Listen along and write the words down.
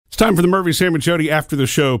time for the Murphy, Sam, and Jody After the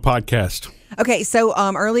Show podcast. Okay, so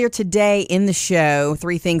earlier today in the show,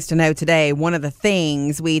 3 things to know today, one of the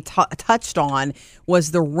things we touched on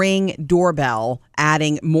was the Ring doorbell,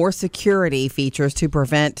 adding more security features to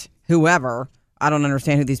prevent whoever, I don't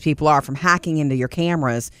understand who these people are, from hacking into your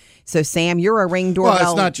cameras. So, Sam, you're a Ring doorbell.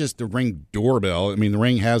 Well, it's not just the Ring doorbell. I mean, the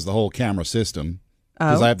Ring has the whole camera system.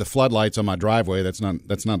 Because I have the floodlights on my driveway. That's not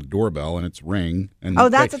a doorbell, and it's Ring. And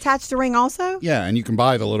that's attached to Ring also? Yeah, and you can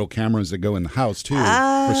buy the little cameras that go in the house, too,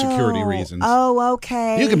 for security reasons. Oh,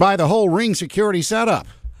 okay. You can buy the whole Ring security setup.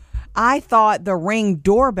 I thought the Ring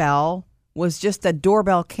doorbell was just a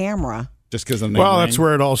doorbell camera. Just because of the name Well, Ring? that's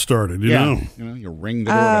where it all started, you know. You ring the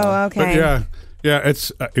doorbell. Oh, okay. But yeah,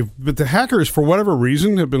 it's but the hackers, for whatever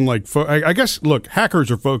reason, have been like, I guess, look, hackers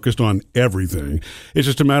are focused on everything. It's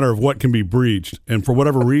just a matter of what can be breached. And for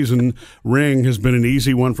whatever reason, Ring has been an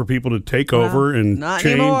easy one for people to take over and not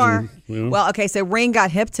change. anymore. And, you know. Well, okay, so Ring got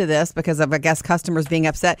hip to this because of, I guess, customers being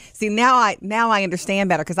upset. See, now I understand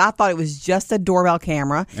better because I thought it was just a doorbell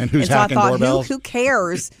camera. And who's so hacking I thought, doorbells? Who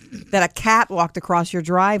cares that a cat walked across your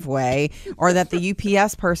driveway or that the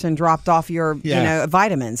UPS person dropped off your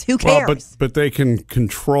vitamins? Who cares? Well, but they can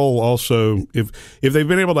control also, if they've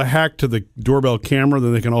been able to hack to the doorbell camera,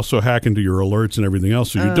 then they can also hack into your alerts and everything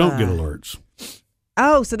else, so you don't get alerts.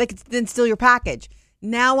 Oh, so they could then steal your package.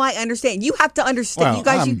 Now I understand. You have to understand.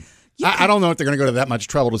 Well, you guys, I don't know if they're going to go to that much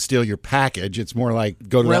trouble to steal your package. It's more like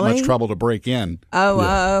go to that much trouble to break in.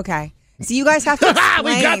 Oh, okay. So you guys have to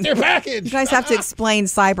explain. We got their package. You guys have to explain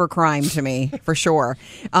cybercrime to me for sure.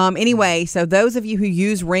 Anyway, so those of you who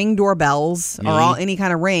use Ring doorbells or any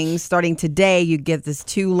kind of rings, starting today, you get this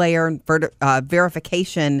 2-layer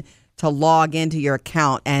verification to log into your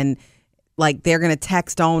account, and like they're going to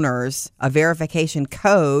text owners a verification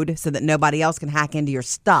code so that nobody else can hack into your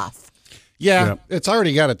stuff. Yeah, it's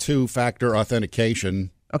already got a 2-factor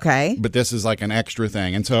authentication. Okay, but this is like an extra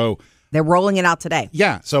thing, and so. They're rolling it out today.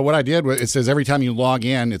 Yeah. So what I did was, it says every time you log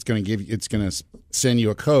in, it's going to send you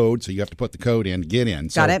a code. So you have to put the code in to get in.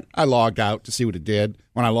 So got it. I logged out to see what it did.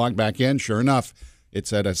 When I logged back in, sure enough, it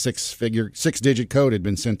said a 6-digit code had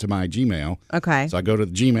been sent to my Gmail. Okay. So I go to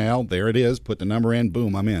the Gmail. There it is. Put the number in.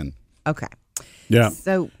 Boom. I'm in. Okay. Yeah.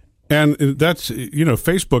 So. And that's,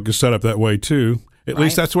 Facebook is set up that way too. At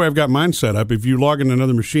least that's the way I've got mine set up. If you log in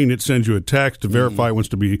another machine, it sends you a text to verify it wants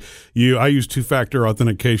to be you. I use 2-factor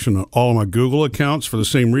authentication on all of my Google accounts for the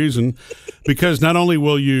same reason, because not only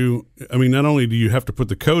do you have to put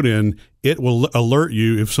the code in, it will alert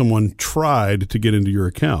you if someone tried to get into your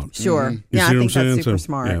account. Sure. You Yeah, see I what I'm think that's saying? super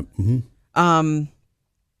smart. Yeah. Mm-hmm.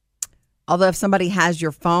 Although if somebody has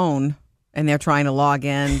your phone and they're trying to log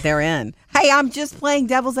in, they're in. Hey, I'm just playing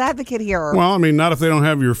devil's advocate here. Well, not if they don't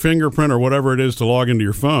have your fingerprint or whatever it is to log into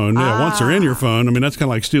your phone. Yeah, once they're in your phone, that's kind of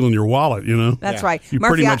like stealing your wallet, That's right. You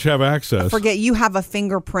Murphy, pretty much have access. I forget, you have a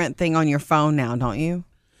fingerprint thing on your phone now, don't you?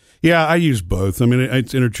 Yeah, I use both.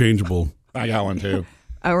 it's interchangeable. I got one too.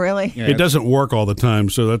 Oh, really? Yeah. It doesn't work all the time,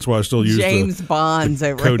 so that's why I still use James the Bond's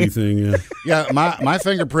over Cody here. thing. Yeah. Yeah, my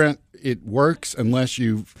fingerprint, it works unless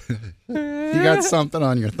you got something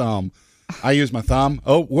on your thumb. I use my thumb.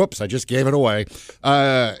 Oh, whoops! I just gave it away.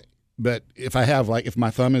 But if I have if my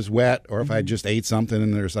thumb is wet, or if I just ate something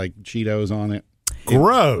and there's like Cheetos on it,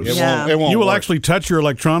 gross. It won't you will work. actually touch your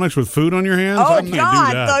electronics with food on your hands? Oh, I can't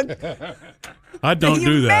God. do that. I don't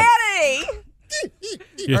do that.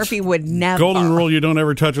 Humanity! Murphy would never. Golden rule: you don't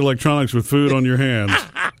ever touch electronics with food on your hands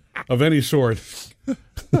of any sort.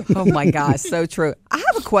 Oh my gosh, so true. I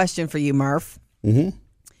have a question for you, Murph. Mm-hmm.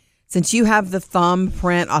 Since you have the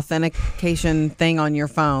thumbprint authentication thing on your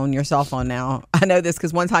phone, your cell phone now, I know this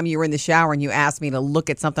because one time you were in the shower and you asked me to look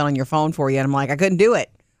at something on your phone for you, and I'm like, I couldn't do it.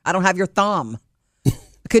 I don't have your thumb. I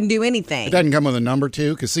couldn't do anything. It doesn't come with a number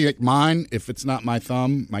too, because see, like mine, if it's not my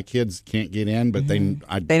thumb, my kids can't get in. But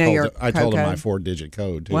I told them my 4-digit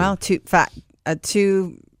code too. Well, two-factor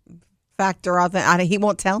authentication. He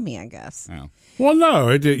won't tell me, I guess. Oh. Well,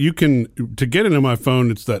 no, you can to get into my phone.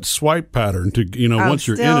 It's that swipe pattern. Once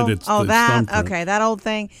you're in it, it's the thumbprint. Okay, that old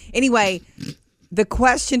thing. Anyway, the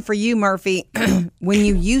question for you, Murphy, when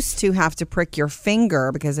you used to have to prick your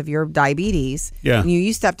finger because of your diabetes, when you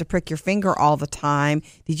used to have to prick your finger all the time,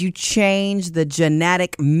 did you change the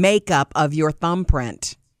genetic makeup of your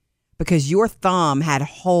thumbprint? Because your thumb had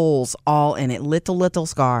holes all in it, little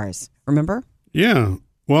scars. Remember? Yeah.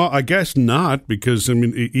 Well, I guess not, because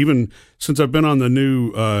even since I've been on the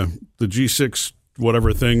new the G6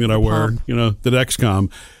 whatever thing that I wear, the Dexcom.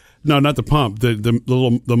 No, not the pump.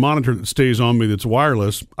 The monitor that stays on me that's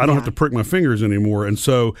wireless. I don't have to prick my fingers anymore, and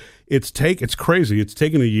so it's crazy. It's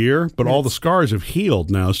taken a year, but all the scars have healed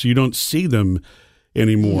now, so you don't see them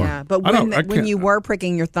anymore. Yeah, but when you were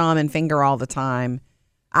pricking your thumb and finger all the time,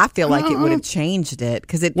 I feel like it would have changed it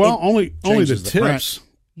because only the tips.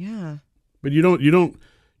 Yeah, but you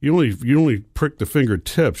only prick the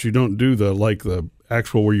fingertips. You don't do the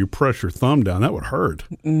actual where you press your thumb down. That would hurt.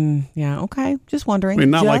 Yeah. Okay. Just wondering. I mean,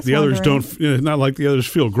 not like the others don't. Not like the others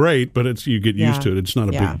feel great, but you get used to it. It's not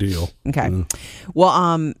a big deal. Okay.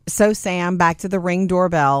 Well, so Sam, back to the Ring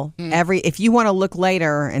doorbell. If you want to look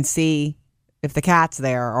later and see if the cat's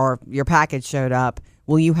there or your package showed up,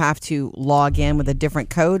 will you have to log in with a different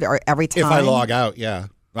code or every time? If I log out, yeah.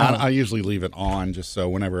 I usually leave it on just so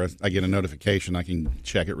whenever I get a notification, I can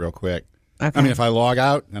check it real quick. Okay. I mean, if I log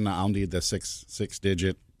out, then I'll need the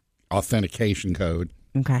six-digit authentication code.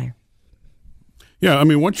 Okay. Yeah, I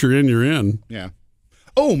mean, once you're in, you're in. Yeah.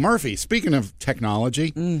 Oh, Murphy, speaking of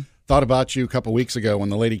technology, thought about you a couple weeks ago when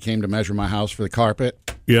the lady came to measure my house for the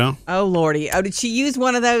carpet. Yeah. Oh, Lordy. Oh, did she use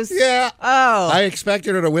one of those? Yeah. Oh. I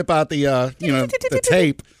expected her to whip out the, the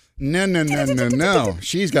tape. No.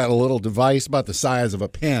 She's got a little device about the size of a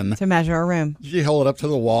pen. To measure a room. She'd hold it up to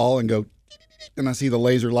the wall and go, and I see the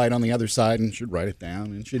laser light on the other side, and she'd write it down,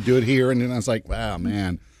 and she'd do it here, and then I was like, wow,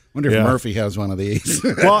 man. Wonder if Murphy has one of these.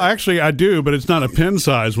 Well, actually, I do, but it's not a pen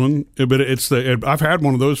size one. But I've had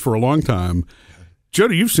one of those for a long time.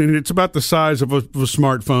 Jody, you've seen it. It's about the size of a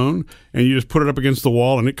smartphone, and you just put it up against the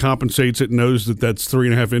wall, and it compensates. It knows that that's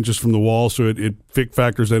 3.5 inches from the wall, so it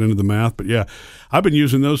factors that into the math. But yeah, I've been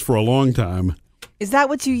using those for a long time. Is that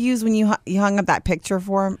what you used when you hung up that picture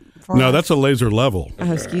for No, us? that's a laser level.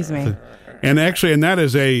 Oh, excuse me. And that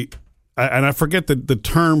is and I forget the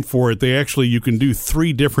term for it. You can do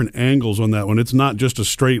 3 different angles on that one. It's not just a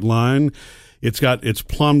straight line. It's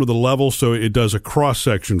plumbed with a level, so it does a cross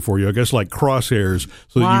section for you. I guess like crosshairs.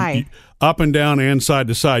 So Why? You up and down and side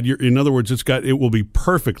to side. In other words, it will be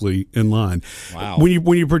perfectly in line. Wow.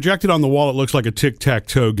 When you project it on the wall, it looks like a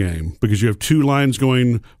tic-tac-toe game because you have 2 lines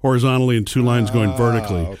going horizontally and 2 lines going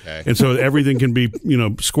vertically. Okay. And so everything can be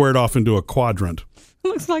squared off into a quadrant.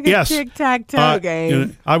 Looks like a tic-tac-toe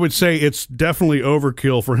game. I would say it's definitely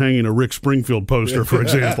overkill for hanging a Rick Springfield poster, for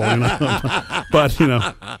example. But you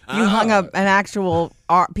hung up an actual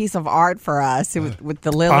piece of art for us with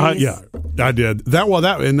the lilies. Yeah, I did that. Well,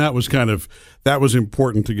 that was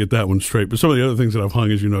important to get that one straight. But some of the other things that I've hung,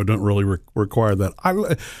 as you know, don't really require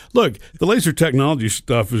that. Look, the laser technology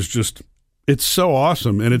stuff is just. It's so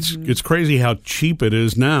awesome, and it's crazy how cheap it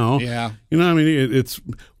is now. Yeah, I mean, it's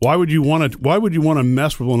why would you want to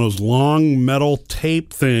mess with one of those long metal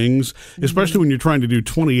tape things, especially when you're trying to do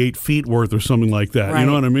 28 feet worth or something like that? Right. You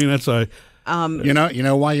know what I mean? That's you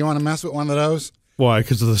know why you want to mess with one of those? Why?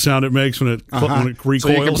 Because of the sound it makes when it recoils. So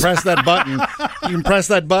you can press that button. You can press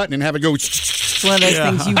that button and have it go. It's one of those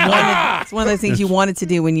things you wanted. It's one of those things you wanted to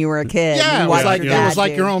do when you were a kid. Yeah, it was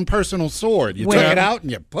like your own personal sword. You took it out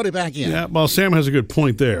and you put it back in. Yeah, well, Sam has a good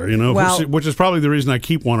point there. Which is probably the reason I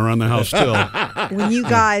keep one around the house still. When you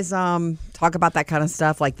guys talk about that kind of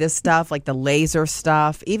stuff, like this stuff, like the laser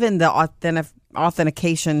stuff, even the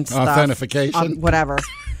authentication stuff, authentication, whatever.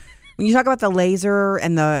 When you talk about the laser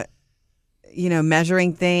and the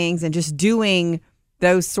measuring things and just doing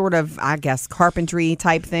those sort of, I guess, carpentry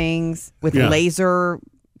type things with laser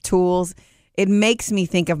tools, it makes me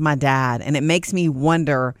think of my dad, and it makes me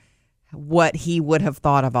wonder what he would have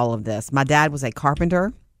thought of all of this. My dad was a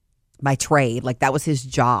carpenter by trade. Like, that was his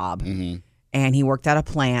job. Mm-hmm. And he worked at a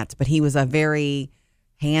plant, but he was a very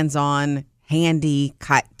hands-on, handy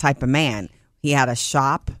type of man. He had a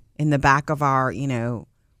shop in the back of our,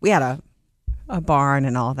 we had a barn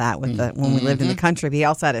and all that when we lived in the country, but he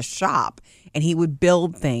also had a shop, and he would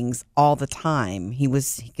build things all the time. He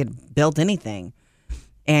could build anything.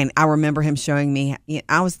 And I remember him showing me,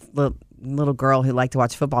 I was the little girl who liked to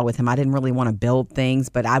watch football with him. I didn't really want to build things,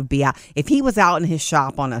 but I'd be out. If he was out in his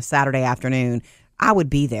shop on a Saturday afternoon, I would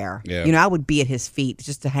be there. Yeah. I would be at his feet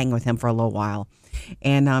just to hang with him for a little while.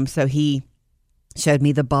 And so he showed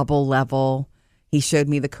me the bubble level. He showed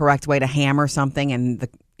me the correct way to hammer something and the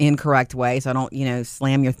incorrect way, so I don't,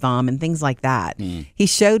 slam your thumb and things like that. He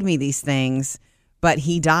showed me these things, but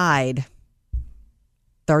he died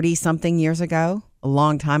 30-something years ago, a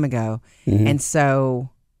long time ago. Mm-hmm. And so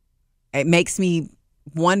it makes me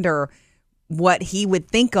wonder what he would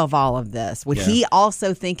think of all of this. Would he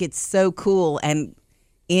also think it's so cool? And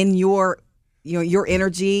in your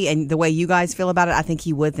energy and the way you guys feel about it, I think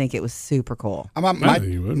he would think it was super cool.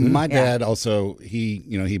 My dad also,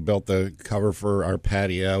 he built the cover for our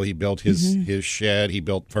patio. He built his shed. He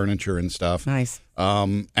built furniture and stuff. Nice.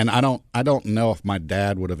 And I don't know if my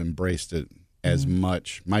dad would have embraced it as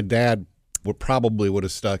much. My dad would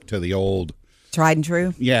have stuck to the old tried and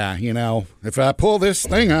true. Yeah, if I pull this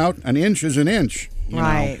thing out, an inch is an inch.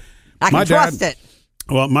 Right. I can trust it.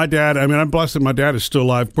 Well, my dad, I mean, I'm blessed that my dad is still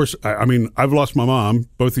alive. Of course, I mean, I've lost my mom.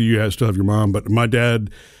 Both of you still have your mom, but my dad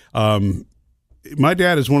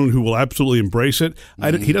is one who will absolutely embrace it.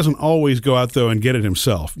 He doesn't always go out, though, and get it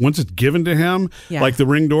himself. Once it's given to him, like the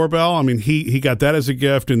Ring doorbell, I mean, he got that as a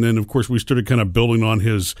gift, and then, of course, we started kind of building on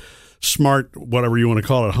his smart, whatever you want to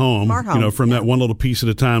call it, home, from that one little piece at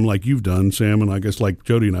a time like you've done, Sam, and I guess like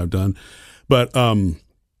Jody and I have done. But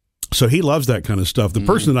so he loves that kind of stuff. The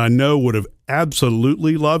person that I know would have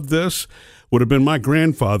absolutely loved this would have been my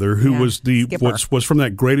grandfather, who was was from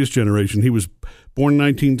that greatest generation. He was born in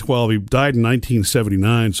 1912. He died in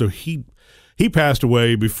 1979. So he passed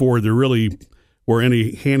away before there really were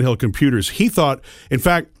any handheld computers. He thought, in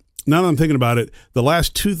fact, now that I'm thinking about it, the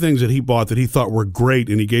last two things that he bought that he thought were great,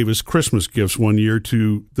 and he gave us Christmas gifts one year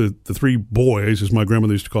to the three boys, as my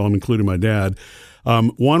grandmother used to call them, including my dad.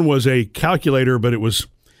 One was a calculator, but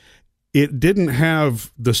it didn't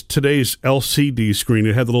have today's LCD screen.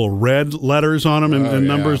 It had the little red letters on them and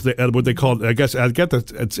numbers. What they called, I get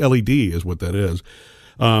that it's LED is what that is.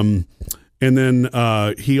 And then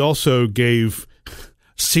he also gave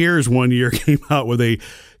Sears one year came out with a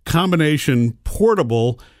combination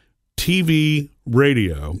portable TV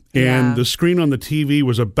radio, and the screen on the TV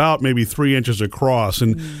was about maybe 3 inches across.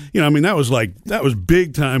 And, I mean, that was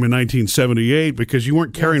big time in 1978 because you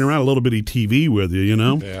weren't carrying around a little bitty TV with you,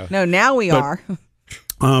 Yeah. No, now we are.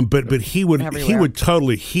 But he was because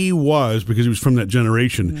he was from that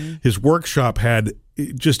generation. His workshop had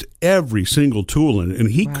just every single tool in it, and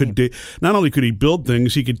he could not only could he build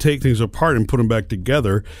things, he could take things apart and put them back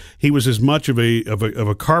together. He was as much of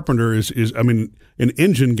a carpenter as an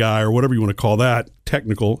engine guy or whatever you want to call that,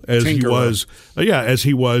 technical as he was.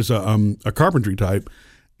 A carpentry type,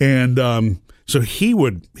 and so he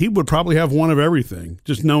would probably have one of everything.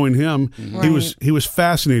 Just knowing him, he was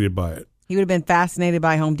fascinated by it. He would have been fascinated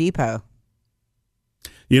by Home Depot.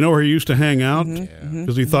 You know where he used to hang out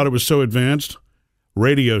because he thought it was so advanced?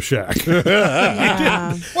 Radio Shack.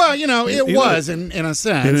 Yeah. Well, it was in a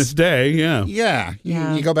sense. In its day, yeah. Yeah.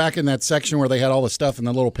 You go back in that section where they had all the stuff in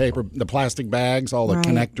the little the plastic bags, all the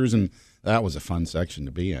connectors, and that was a fun section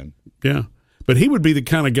to be in. Yeah. But he would be the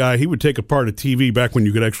kind of guy, he would take apart a TV back when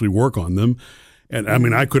you could actually work on them. And I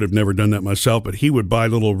mean, I could have never done that myself, but he would buy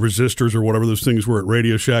little resistors or whatever those things were at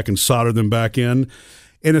Radio Shack and solder them back in.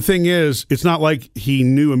 And the thing is, it's not like he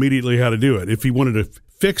knew immediately how to do it. If he wanted to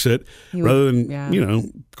fix it, rather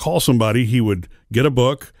than call somebody, he would get a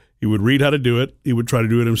book, he would read how to do it, he would try to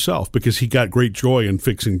do it himself because he got great joy in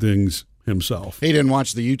fixing things himself. He didn't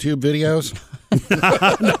watch the YouTube videos? No.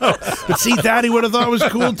 But see, that he would have thought was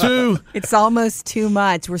cool too. It's almost too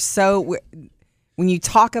much. When you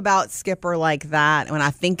talk about Skipper like that, when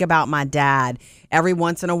I think about my dad, every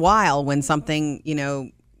once in a while when something,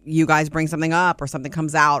 you guys bring something up or something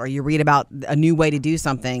comes out or you read about a new way to do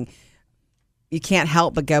something, you can't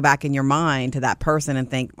help but go back in your mind to that person and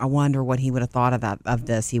think, I wonder what he would have thought of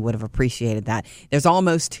this. He would have appreciated that. There's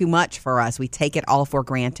almost too much for us. We take it all for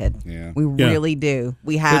granted. Yeah. We really do.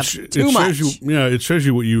 We have too much. It shows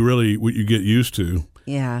you what you get used to.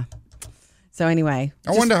 Yeah. So anyway.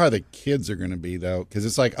 I wonder how the kids are going to be, though, because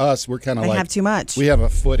it's like us. We're kind of like. They have too much. We have a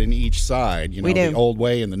foot in each side, we do. The old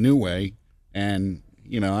way and the new way. And,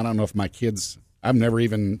 I don't know if my kids, I've never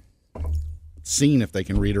even seen if they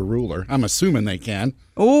can read a ruler. I'm assuming they can.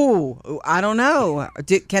 Ooh, I don't know.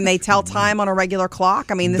 Can they tell time on a regular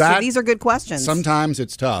clock? I mean, these are good questions. Sometimes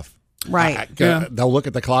it's tough. Right. They'll look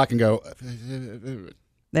at the clock and go.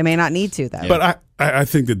 They may not need to, though. But I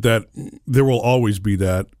think that there will always be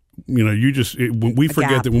that. We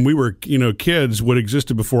forget that when we were, kids, what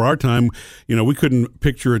existed before our time, we couldn't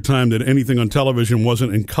picture a time that anything on television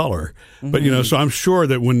wasn't in color. Mm-hmm. But, so I'm sure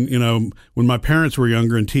that when my parents were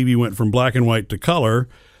younger and TV went from black and white to color,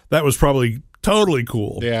 that was probably totally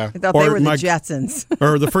cool. Yeah. I thought they were the Jetsons.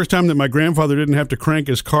 Or the first time that my grandfather didn't have to crank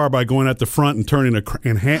his car by going at the front and turning a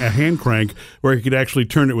hand crank where he could actually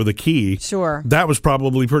turn it with a key. Sure. That was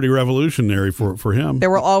probably pretty revolutionary for him.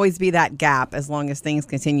 There will always be that gap as long as things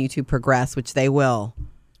continue to progress, which they will.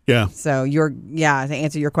 Yeah. So to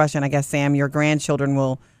answer your question, I guess, Sam, your grandchildren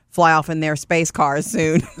will fly off in their space cars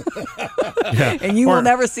soon. And you will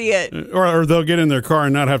never see it. Or they'll get in their car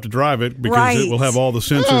and not have to drive it because it will have all the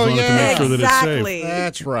sensors on it to make sure that it's safe.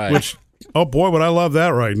 That's right. Which, oh boy, would I love that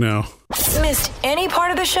right now. Missed any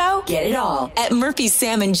part of the show? Get it all at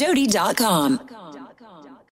murphysamandjody.com.